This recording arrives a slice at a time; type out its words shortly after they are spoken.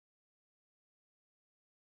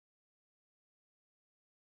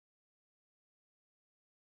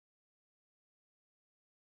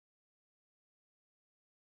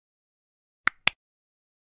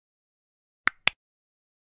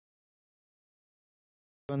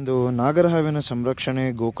ಒಂದು ನಾಗರಹಾವಿನ ಸಂರಕ್ಷಣೆ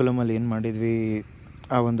ಗೋಕುಲಮಲ್ಲಿ ಏನು ಮಾಡಿದ್ವಿ,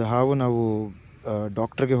 ಆ ಒಂದು ಹಾವು ನಾವು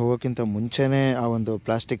ಡಾಕ್ಟ್ರಿಗೆ ಹೋಗೋಕ್ಕಿಂತ ಮುಂಚೆನೇ ಆ ಒಂದು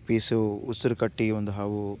ಪ್ಲಾಸ್ಟಿಕ್ ಪೀಸು ಉಸಿರು ಕಟ್ಟಿ ಒಂದು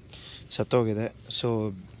ಹಾವು ಸತ್ತೋಗಿದೆ. ಸೊ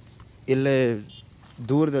ಇಲ್ಲೇ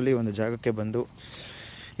ದೂರದಲ್ಲಿ ಒಂದು ಜಾಗಕ್ಕೆ ಬಂದು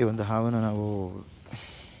ಈ ಒಂದು ಹಾವನ್ನು ನಾವು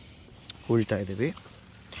ಉಳ್ತಾ ಇದ್ದೀವಿ.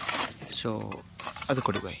 ಸೊ ಅದು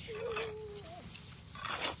ಕೊಡಿ ಬಾಯ್.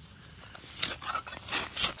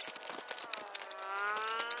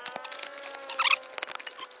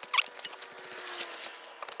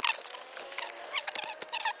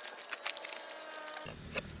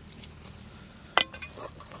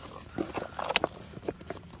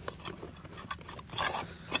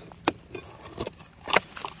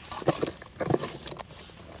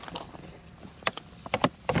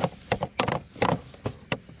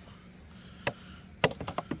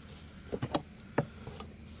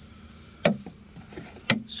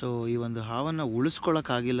 ಸೊ ಈ ಒಂದು ಹಾವನ್ನು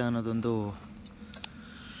ಉಳಿಸ್ಕೊಳ್ಳೋಕ್ಕಾಗಿಲ್ಲ ಅನ್ನೋದೊಂದು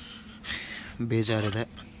ಬೇಜಾರಿದೆ.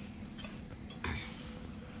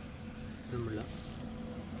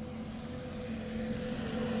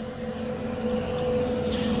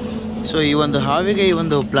 ಸೊ ಈ ಒಂದು ಹಾವಿಗೆ ಈ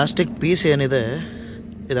ಒಂದು ಪ್ಲಾಸ್ಟಿಕ್ ಪೀಸ್ ಏನಿದೆ,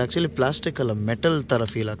 ಇದು ಆ್ಯಕ್ಚುಲಿ ಪ್ಲಾಸ್ಟಿಕ್ ಅಲ್ಲ, ಮೆಟಲ್ ಥರ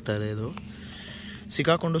ಫೀಲ್ ಆಗ್ತಾ ಇದೆ. ಇದು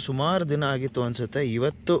ಸಿಕ್ಕಾಕೊಂಡು ಸುಮಾರು ದಿನ ಆಗಿತ್ತು ಅನಿಸುತ್ತೆ.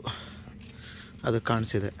 ಇವತ್ತು ಅದು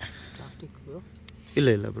ಕಾಣಿಸಿದೆ. ಇಲ್ಲ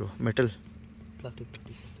ಇಲ್ಲ ಬ್ರೋ, ಮೆಟಲ್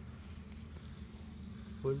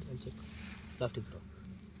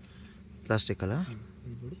ಪ್ಲಾಸ್ಟಿಕ್ ಅಲ್ಲ.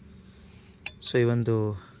 ಸೊ ಈ ಒಂದು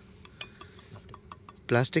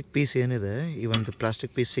ಪ್ಲಾಸ್ಟಿಕ್ ಪೀಸ್ ಏನಿದೆ, ಈ ಒಂದು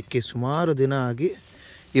ಪ್ಲಾಸ್ಟಿಕ್ ಪೀಸ್ ಸಿಕ್ಕಿ ಸುಮಾರು ದಿನ ಆಗಿ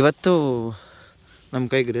ಇವತ್ತು ನಮ್ಮ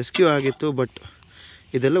ಕೈಗೆ ರೆಸ್ಕ್ಯೂ ಆಗಿತ್ತು. ಬಟ್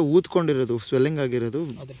ಇದೆಲ್ಲ ಊದ್ಕೊಂಡಿರೋದು, ಸ್ವೆಲ್ಲಿಂಗ್ ಆಗಿರೋದು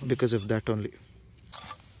ಬಿಕಾಸ್ ಆಫ್ ದ್ಯಾಟ್ ಓನ್ಲಿ.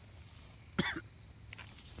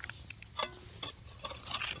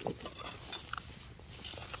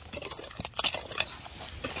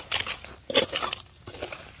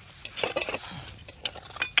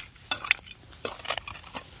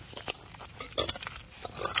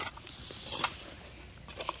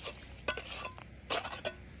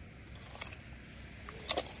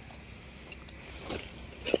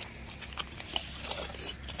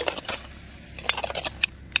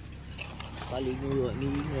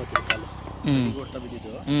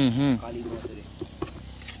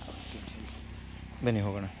 ಬನ್ನಿ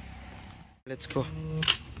ಹೋಗೋಣ. Let's go.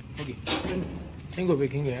 ಹೋಗಿ ಹೆಂಗೆ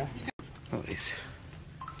ಹೋಗ್ಬೇಕು? ಹಿಂಗೆ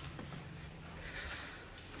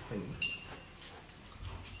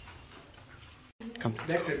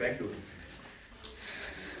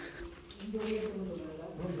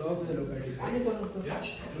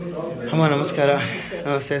ಅಮ್ಮ ನಮಸ್ಕಾರ.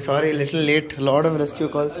 ನಮಸ್ತೆ. ಸಾರಿ little late, lord of rescue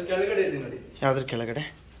calls. ಯಾವ್ದ್ರ ಕೆಳಗಡೆ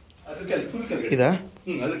ಇದಾ?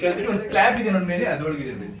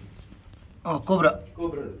 ಕೋಬ್ರಾ.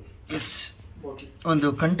 ಎಸ್, ಒಂದು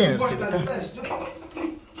ಕಂಟೈನರ್ ಸಿಗುತ್ತಾ?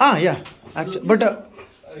 ಹಾಂ yeah but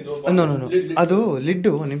no no no, ಅದು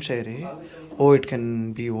ಲಿಡ್ಡು ನಿಮಿಷ ಇರಿ. ಓ, it can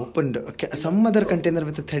be opened some other container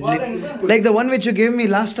with thread lid like the one which you gave me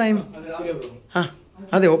last time. ಹಾಂ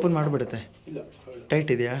ಅದೇ ಓಪನ್ ಮಾಡಿಬಿಡುತ್ತೆ.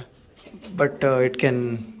 ಟೈಟ್ ಇದೆಯಾ? But it can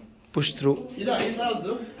push through.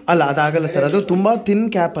 ಅಲ್ಲ ಅದಾಗಲ್ಲ sir, ಅದು ತುಂಬ thin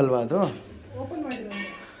cap ಅಲ್ವಾ ಅದು?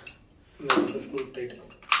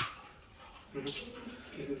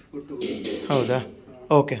 ಹೌದಾ?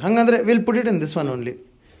 Okay, ಹಂಗಂದರೆ will put it in this one only.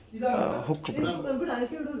 Hook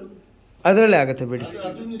ಅದರಲ್ಲೇ ಆಗುತ್ತೆ ಬಿಡಿ.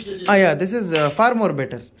 ಯಾ, this is for more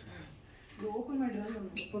better.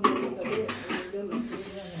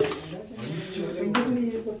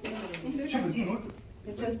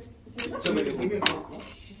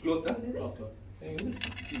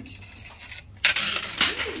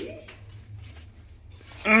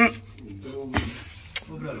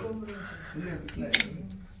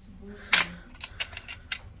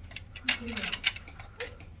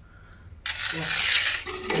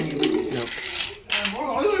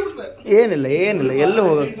 ಏನಿಲ್ಲ ಏನಿಲ್ಲ,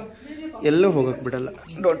 ಎಲ್ಲೂ ಹೋಗಕ್ಕೆ ಬಿಡಲ್ಲ.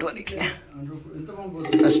 Don't worry.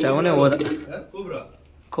 ಅಷ್ಟೇ, ಅವನೇ ಹೋದ.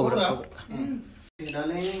 Cobra.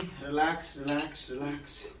 Relax relax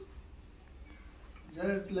relax.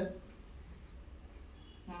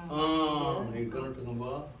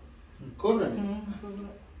 Cobra,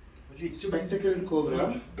 spectacle cobra.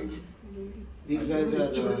 These guys are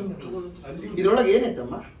ಇದರೊಳಗೆ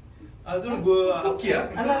ಏನೈತಮ್ಮ? ಅವಲಕ್ಕಿ.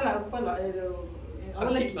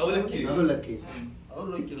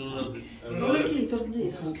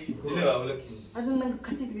 ಅದು ನಂಗೆ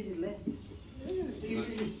ಕತ್ತಿದ್ದು ಬೀಸಿಲ್ಲ.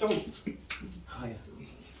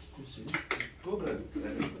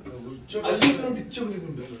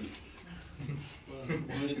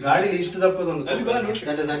 ಗಾಡಿಲಿ ಇಷ್ಟು ದಪ್ಪದೊಂದು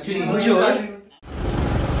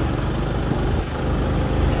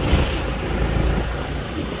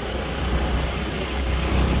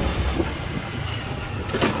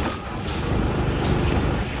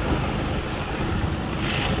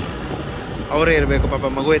ಅವರೇ ಇರಬೇಕು ಪಾಪ,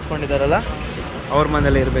 ಮಗು ಎತ್ಕೊಂಡಿದ್ದಾರಲ್ಲ ಅವ್ರ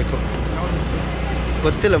ಮನೇಲೇ ಇರಬೇಕು.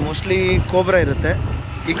 ಗೊತ್ತಿಲ್ಲ, ಮೋಸ್ಟ್ಲಿ ಕೋಬ್ರಾ ಇರುತ್ತೆ.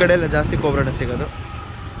 ಈ ಕಡೆ ಎಲ್ಲ ಜಾಸ್ತಿ ಕೋಬ್ರಾನೇ ಸಿಗೋದು.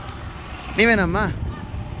 ನೀವೇನಮ್ಮ?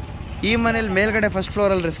 ಈ ಮನೇಲಿ ಮೇಲ್ಗಡೆ ಫಸ್ಟ್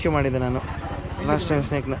ಫ್ಲೋರಲ್ಲಿ ರೆಸ್ಕ್ಯೂ ಮಾಡಿದ್ದೆ ನಾನು ಲಾಸ್ಟ್ ಟೈಮ್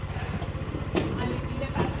ಸ್ನೇಕ್ನ.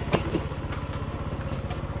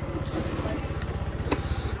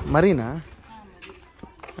 ಮರಿನಾ?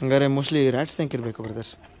 ಹಂಗಾರೆ ಮೋಸ್ಟ್ಲಿ ರ್ಯಾಟ್ ಸ್ನೇಕ್ ಇರಬೇಕು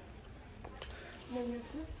ಬ್ರದರ್.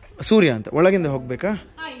 ಸೂರ್ಯ ಅಂತ ಒಳಗಿಂದ ಹೋಗ್ಬೇಕಾ?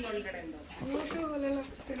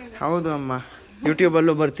 ಹೌದು ಅಮ್ಮ,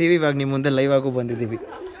 ಯೂಟ್ಯೂಬಲ್ಲೂ ಬರ್ತೀವಿ, ಇವಾಗ ನಿಮ್ಮ ಮುಂದೆ ಲೈವ್ ಆಗು ಬಂದಿದ್ದೀವಿ.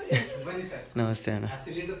 ನಮಸ್ತೆ ಅಣ್ಣ.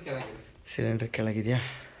 ಸಿಲಿಂಡರ್ ಕೆಳಗಿದೆಯಾ?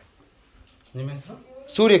 ನಿಮ್ಮ ಹೆಸರು?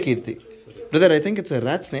 ಸೂರ್ಯಕೀರ್ತಿ brother. I think it's a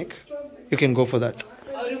rat snake. You can go for that.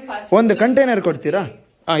 ಒಂದು ಕಂಟೈನರ್ ಕೊಡ್ತೀರಾ?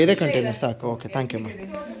 ಇದೇ ಕಂಟೈನರ್ ಸಾಕು. ಓಕೆ, ಥ್ಯಾಂಕ್ ಯು ಅಮ್ಮ,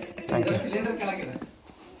 thank you.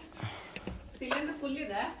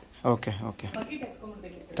 Okay okay,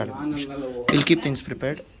 will keep things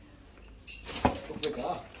prepared.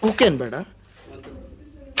 Okay ಏನು ಬೇಡ,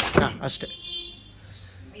 ಅಷ್ಟೇ.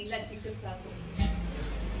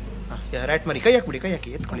 ರ್ಯಾಟ್ ಮರಿ ಕೈ ಹಾಕ್ಬಿಡಿ, ಕೈ ಹಾಕಿ,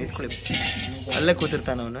 ಎತ್ಕೊಳ್ಳಿ. ಅಲ್ಲೇ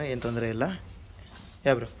ಕೂತಿರ್ತಾನೆ ಅವನು, ಏನು ತೊಂದರೆ ಇಲ್ಲ.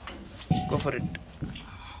 Bro, go for it.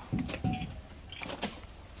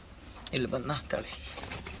 ಇಲ್ಲಿ ಬಂದ ತಾಳಿ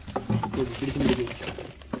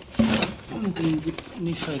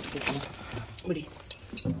ಬಿಡಿ.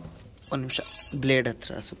 ಒಂದು ನಿಮಿಷ, ಬ್ಲೇಡ್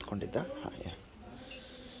ಹತ್ರ ಸುತ್ಕೊಂಡಿದ್ದ.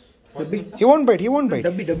 He won't byte.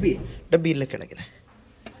 ಡಬ್ಬಿ ಇಲ್ಲೇ ಕೆಳಗಿದೆ.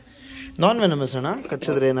 ನಾನ್ ವೆನಮಸ್ ಅಣ್ಣ,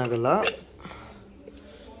 ಕಚ್ಚಿದ್ರೆ ಏನಾಗಲ್ಲ.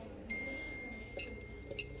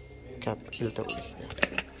 ಕ್ಯಾಪ್ ಇಲ್ಲಿ ತಗೊಳ್ಳಿ.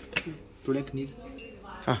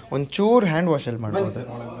 ಒಂಚೂರು ಹ್ಯಾಂಡ್ ವಾಶಲ್ಲಿ ಮಾಡ್ಬೋದು.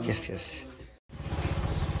 ಎಸ್.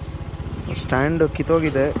 ಸ್ಟ್ಯಾಂಡ್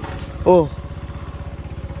ಕಿತ್ತೋಗಿದೆ.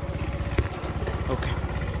 ಓಕೆ,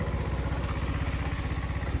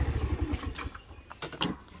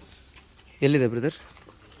 ಎಲ್ಲಿದೆ ಬ್ರದರ್?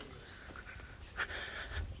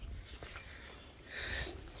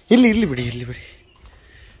 ಇಲ್ಲಿ ಬಿಡಿ.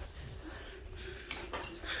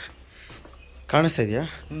 ಕಾಣಿಸ್ತಾ ಇದೆಯಾ?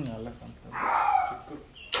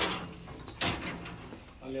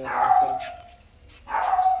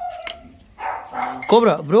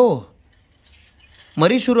 ಕೋಬ್ರಾ ಬ್ರೋ,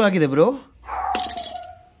 ಮರಿ ಶುರು ಆಗಿದೆ ಬ್ರೋ.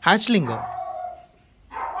 ಹ್ಯಾಚ್ಲಿಂಗು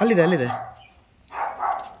ಅಲ್ಲಿದೆ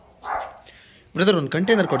ಬ್ರದರ್. ಒಂದು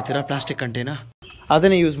ಕಂಟೈನರ್ ಕೊಡ್ತೀರಾ? ಪ್ಲಾಸ್ಟಿಕ್ ಕಂಟೈನರ್,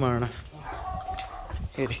 ಅದನ್ನೇ ಯೂಸ್ ಮಾಡೋಣ.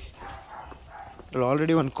 ಹೇಳಿ,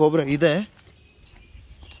 ಆಲ್ರೆಡಿ ಒಂದು ಕೋಬ್ರಾ ಇದೆ.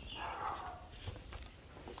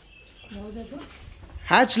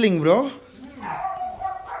 ಹ್ಯಾಚ್ಲಿಂಗ್ ಬ್ರೋ.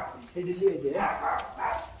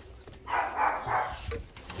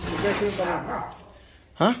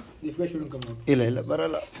 ಹಾಂ, ಇಲ್ಲ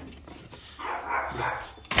ಬರಲ್ಲ.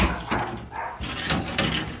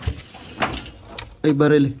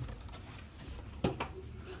 ಬರಲಿ.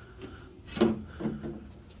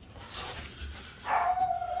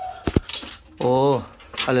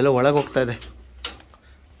 ಅಲ್ಲೆಲ್ಲ ಒಳಗೆ ಹೋಗ್ತಾ ಇದೆ.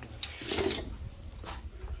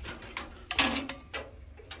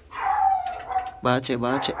 ಬಾಚೆ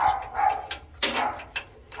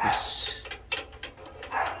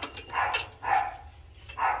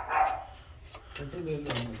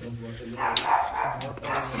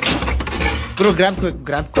ಬ್ರೋ, ಗ್ರ್ಯಾಬ್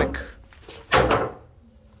ಕ್ವಿಕ್.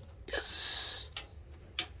 ಎಸ್,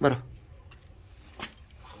 ಬರೋ.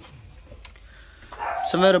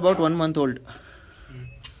 somewhere about 1 month old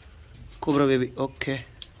cobra baby. Okay,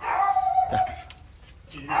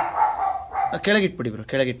 ಕೆಳಗಿಟ್ಬಿಡಿ bro,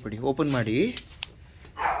 ಕೆಳಗಿಟ್ಬಿಡಿ. Open ಮಾಡಿ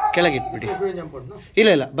ಕೆಳಗಿಟ್ಬಿಡಿ.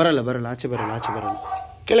 ಇಲ್ಲ ಬರಲ್ಲ, ಆಚೆ ಬರಲ್ಲ.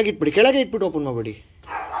 ಕೆಳಗಿಟ್ಬಿಡಿ, ಕೆಳಗೆ ಇಟ್ಬಿಟ್ಟು ಓಪನ್ ಮಾಡಬೇಡಿ.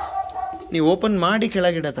 ನೀವು ಓಪನ್ ಮಾಡಿ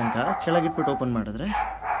ಕೆಳಗಿಡೋ ತನಕ ಕೆಳಗಿಟ್ಬಿಟ್ಟು ಓಪನ್ ಮಾಡಿದ್ರೆ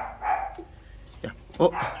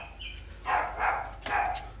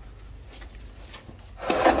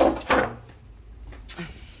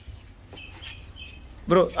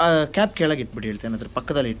ಬ್ರೋ, ಕ್ಯಾಪ್ ಕೆಳಗೆ ಇಟ್ಬಿಡಿ, ಹೇಳ್ತೇನೆ ಅದ್ರ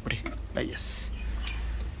ಪಕ್ಕದಲ್ಲಿ ಇಟ್ಬಿಡಿ. S,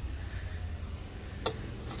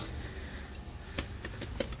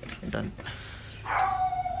 done.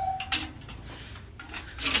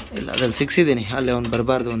 ಇಲ್ಲ, ಅದ್ರಲ್ಲಿ ಸಿಕ್ಸಿದ್ದೀನಿ, ಅಲ್ಲೇ ಅವ್ನು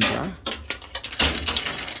ಬರಬಾರ್ದು ಅಂತ.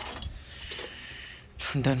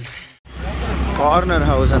 ಡನ್. ಕಾರ್ನರ್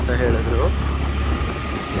ಹೌಸ್ ಅಂತ ಹೇಳಿದ್ರು.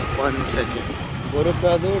 1 ಸೆಕೆಂಡ್,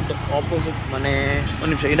 ಬರುತ್ತದು ಆಪೋಸಿಟ್ ಮನೆ.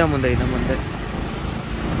 ಒಂದು ನಿಮಿಷ, ಇನ್ನ ಮುಂದೆ.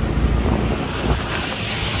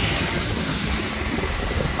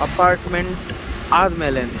 ಅಪಾರ್ಟ್ಮೆಂಟ್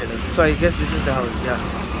ಆದಮೇಲೆ ಅಂತ ಹೇಳಿದ್ರು. So I guess this is the house.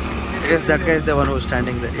 I guess that Guy is the one who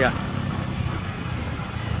standing there.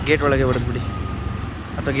 Gate ಒಳಗೆ ಹೊಡೆದ್ಬಿಡಿ,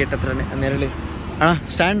 ಅಥವಾ ಗೇಟ್ ಹತ್ರನೇ ನೆರಳಿ.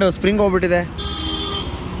 ಸ್ಟ್ಯಾಂಡ್ ಸ್ಪ್ರಿಂಗ್ ಹೋಗ್ಬಿಟ್ಟಿದೆ.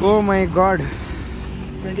 ಓ ಮೈ god.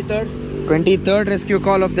 23rd rescue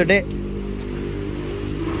Call of the day.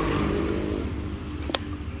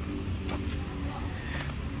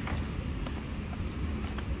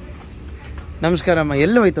 ನಮಸ್ಕಾರ ಅಮ್ಮ.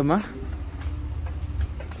 ಎಲ್ಲಿ ಹೋಯ್ತಮ್ಮ?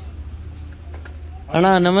 ಅಣ್ಣ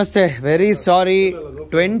ನಮಸ್ತೆ. Very sorry,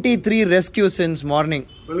 23 rescue since morning,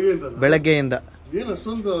 ಬೆಳಗ್ಗೆಯಿಂದ.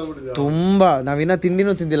 ತುಂಬ ನಾವಿನ್ನ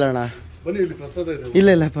ತಿಂಡಿನೂ ತಿಂದಿಲ್ಲ ಅಣ್ಣ. ಇಲ್ಲ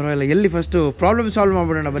ಇಲ್ಲ ಪರವಾಗಿಲ್ಲ, ಎಲ್ಲಿ ಫಸ್ಟು ಪ್ರಾಬ್ಲಮ್ ಸಾಲ್ವ್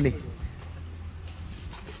ಮಾಡ್ಬಿಡೋಣ ಬನ್ನಿ.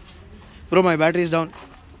 Bro my battery is down.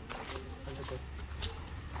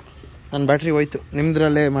 ನನ್ನ ಬ್ಯಾಟ್ರಿ ಹೋಯ್ತು,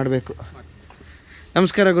 ನಿಮ್ದ್ರಲ್ಲೇ ಮಾಡಬೇಕು.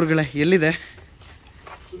 ನಮಸ್ಕಾರ ಗುರುಗಳೇ, ಎಲ್ಲಿದೆ?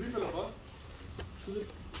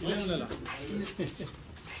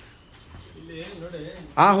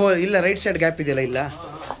 ಇಲ್ಲ ರೈಟ್ ಸೈಡ್ ಗ್ಯಾಪ್ ಇದೆಯಲ್ಲ, ಇಲ್ಲ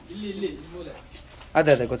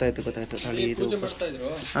ಅದೇ ಅದೇ ಗೊತ್ತಾಯ್ತು ತಳಿ ಇದು.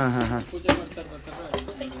 ಹಾಂ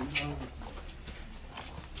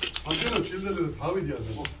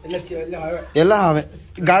ಎಲ್ಲ ಹಾವೆ.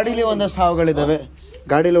 ಗಾಡೀಲಿ ಒಂದಷ್ಟು ಹಾವುಗಳಿದ್ದಾವೆ.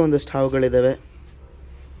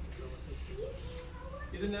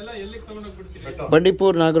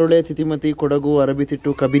 ಬಂಡೀಪುರ್, ನಾಗರೋಳೆ, ತಿತಿಮತಿ, ಕೊಡಗು,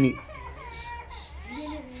 ಅರಬಿತಿಟ್ಟು, ಕಬಿನಿ.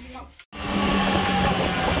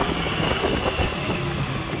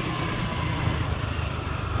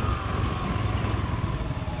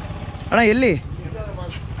 ಅಣ್ಣ ಎಲ್ಲಿ?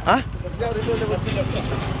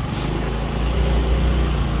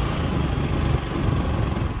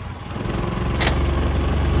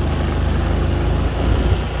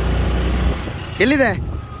 ಎಲ್ಲಿದೆ?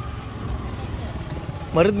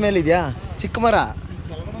 ಮರದ ಮೇಲಿದ್ಯಾ? ಚಿಕ್ಕ ಮರ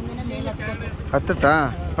ಹತ್ತತ್ತಾ?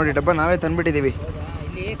 ನೋಡಿ ಡಬ್ಬ ನಾವೇ ತಂದ್ಬಿಟ್ಟಿದ್ದೀವಿ.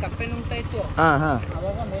 ಹಾಂ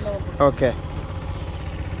okay.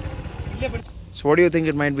 So what do you think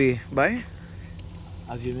it might be by?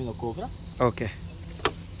 Okay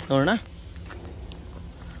ನೋಡೋಣ,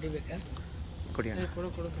 ಕೊಡಿ ಅಣ್ಣ.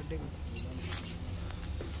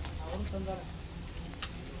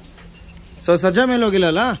 ಸೊ ಸಜ್ಜಾ ಮೇಲೆ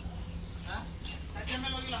ಹೋಗಿಲ್ಲಲ್ಲ?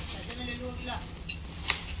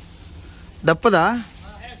 ದಪ್ಪದ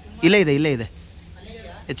ಇಲ್ಲೇ ಇದೆ.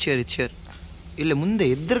 ಇಚ್ಚಿಯರ್ ಇಲ್ಲೇ ಮುಂದೆ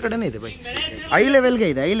ಎದುರು ಕಡೆನೇ ಇದೆ ಬೈ. ಐ ಲೆವೆಲ್ಗೆ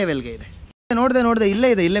ಇದೆ. ನೋಡ್ದೆ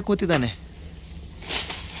ಇಲ್ಲೇ ಕೂತಿದ್ದಾನೆ.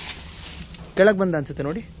 ಕೆಳಗೆ ಬಂದ ಅನ್ಸುತ್ತೆ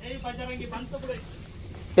ನೋಡಿ.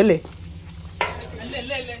 ಎಲ್ಲಿ?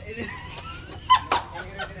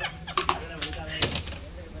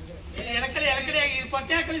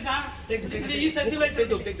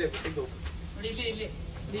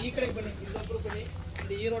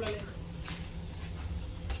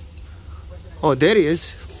 Oh, there he is.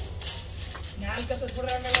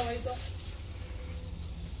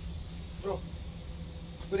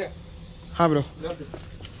 ಹಾ ಬ್ರೋ,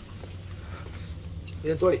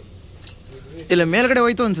 ಇಲ್ಲ ಮೇಲ್ಗಡೆ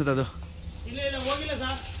ಹೋಯ್ತು ಅನ್ಸುತ್ತೆ ಅದು.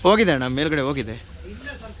 ಹೋಗಿದೆ ಅಣ್ಣ, ಮೇಲ್ಗಡೆ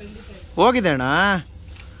ಹೋಗಿದೆ ಅಣ್ಣ.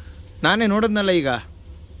 ನಾನೇ ನೋಡಿದ್ನಲ್ಲ ಈಗ.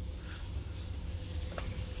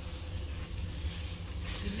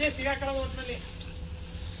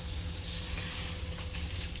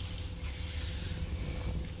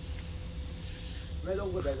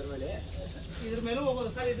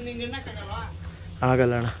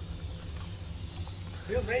 ಆಗಲ್ಲ ಅಣ್ಣ,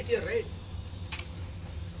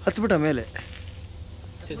 ಹತ್ಬಿಟ್ಟ ಮೇಲೆ.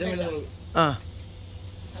 ಹಾಂ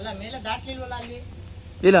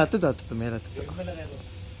ಇಲ್ಲ ಹತ್ತುತ್ತ ಮೇಲೆ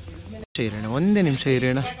ಇರೋಣ. ಒಂದೇ ನಿಮಿಷ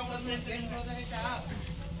ಇರೋಣ.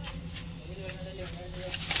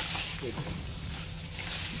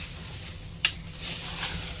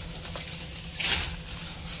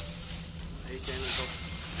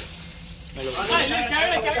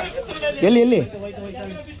 ಎಲ್ಲಿ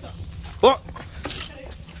ಓ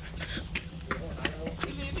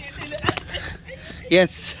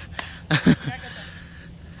ಎಸ್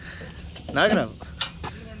ನಾಗರಾವ್.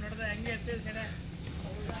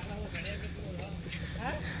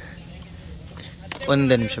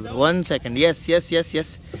 ಒಂದೇ ನಿಮಿಷ ಬ್ರೋ, 1 ಸೆಕೆಂಡ್. ಎಸ್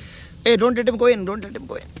ಏ ಡೋಂಟ್ ಲೆಟ್ ಹಿಮ್ ಗೋ ಇನ್.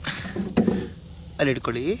 ಅಲ್ಲಿ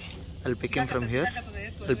ಇಟ್ಕೊಳ್ಳಿ. ಅಲ್ಲಿ ಪಿಕ್ ಹಿಮ್ ಫ್ರಮ್ ಹಿಯರ್.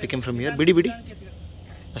 ಬಿಡಿ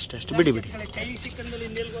ಅಷ್ಟೇ ಬಿಡಿ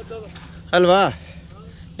ಅಲ್ವಾ?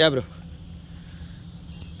 ಯಾ ಬ್ರೋ?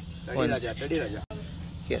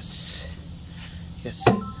 ಎಸ್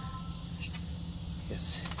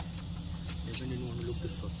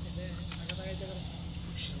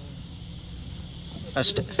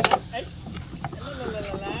ಅಷ್ಟೇ.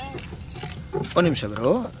 ಒಂದು ನಿಮಿಷ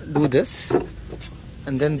bro, do this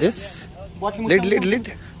and then this. Lid.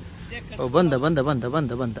 ಓ ಬಂದ.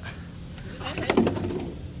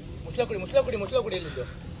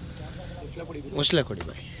 ಮುಸ್ಲ ಕೊಡಿ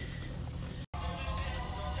ಬಾಯ್.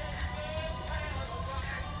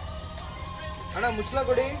 ಅಣ್ಣ ಮುಸ್ಲ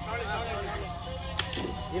ಕೊಡಿ.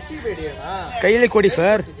 ಎಸಿಬೇಡಿ ಅಣ್ಣ, ಕೈಯಲ್ಲಿ ಕೊಡಿ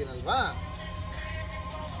ಸರ್.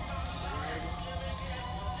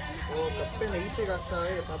 ಓ ಕಪ್ಪೆನ ಈಚೆಗೆ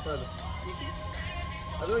ಆಗ್ತಾವೆ ಪಾಪ.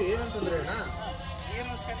 ಅದು ಏನಂತಂದ್ರೆ ಅಣ್ಣ,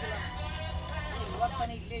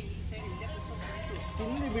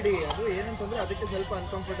 ತಿಂದು ಬಿಡಿ. ಅದು ಏನಂತಂದ್ರೆ ಅದಕ್ಕೆ ಸ್ವಲ್ಪ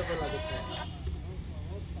ಅನ್ಕಂಫರ್ಟಬಲ್ ಆಗುತ್ತೆ.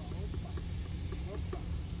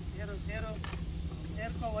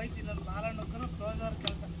 ಸೇರ್ಕೊ ಹೋಯ್ತು ಇನ್ನೊಂದು ಬಾಲಣ್ಣಕ್ಕೂ ಕ್ಲೋಸರ್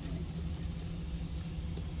ಕೆಲಸ.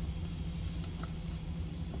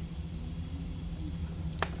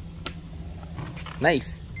 Nice.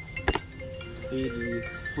 We'll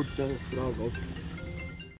put the frog out.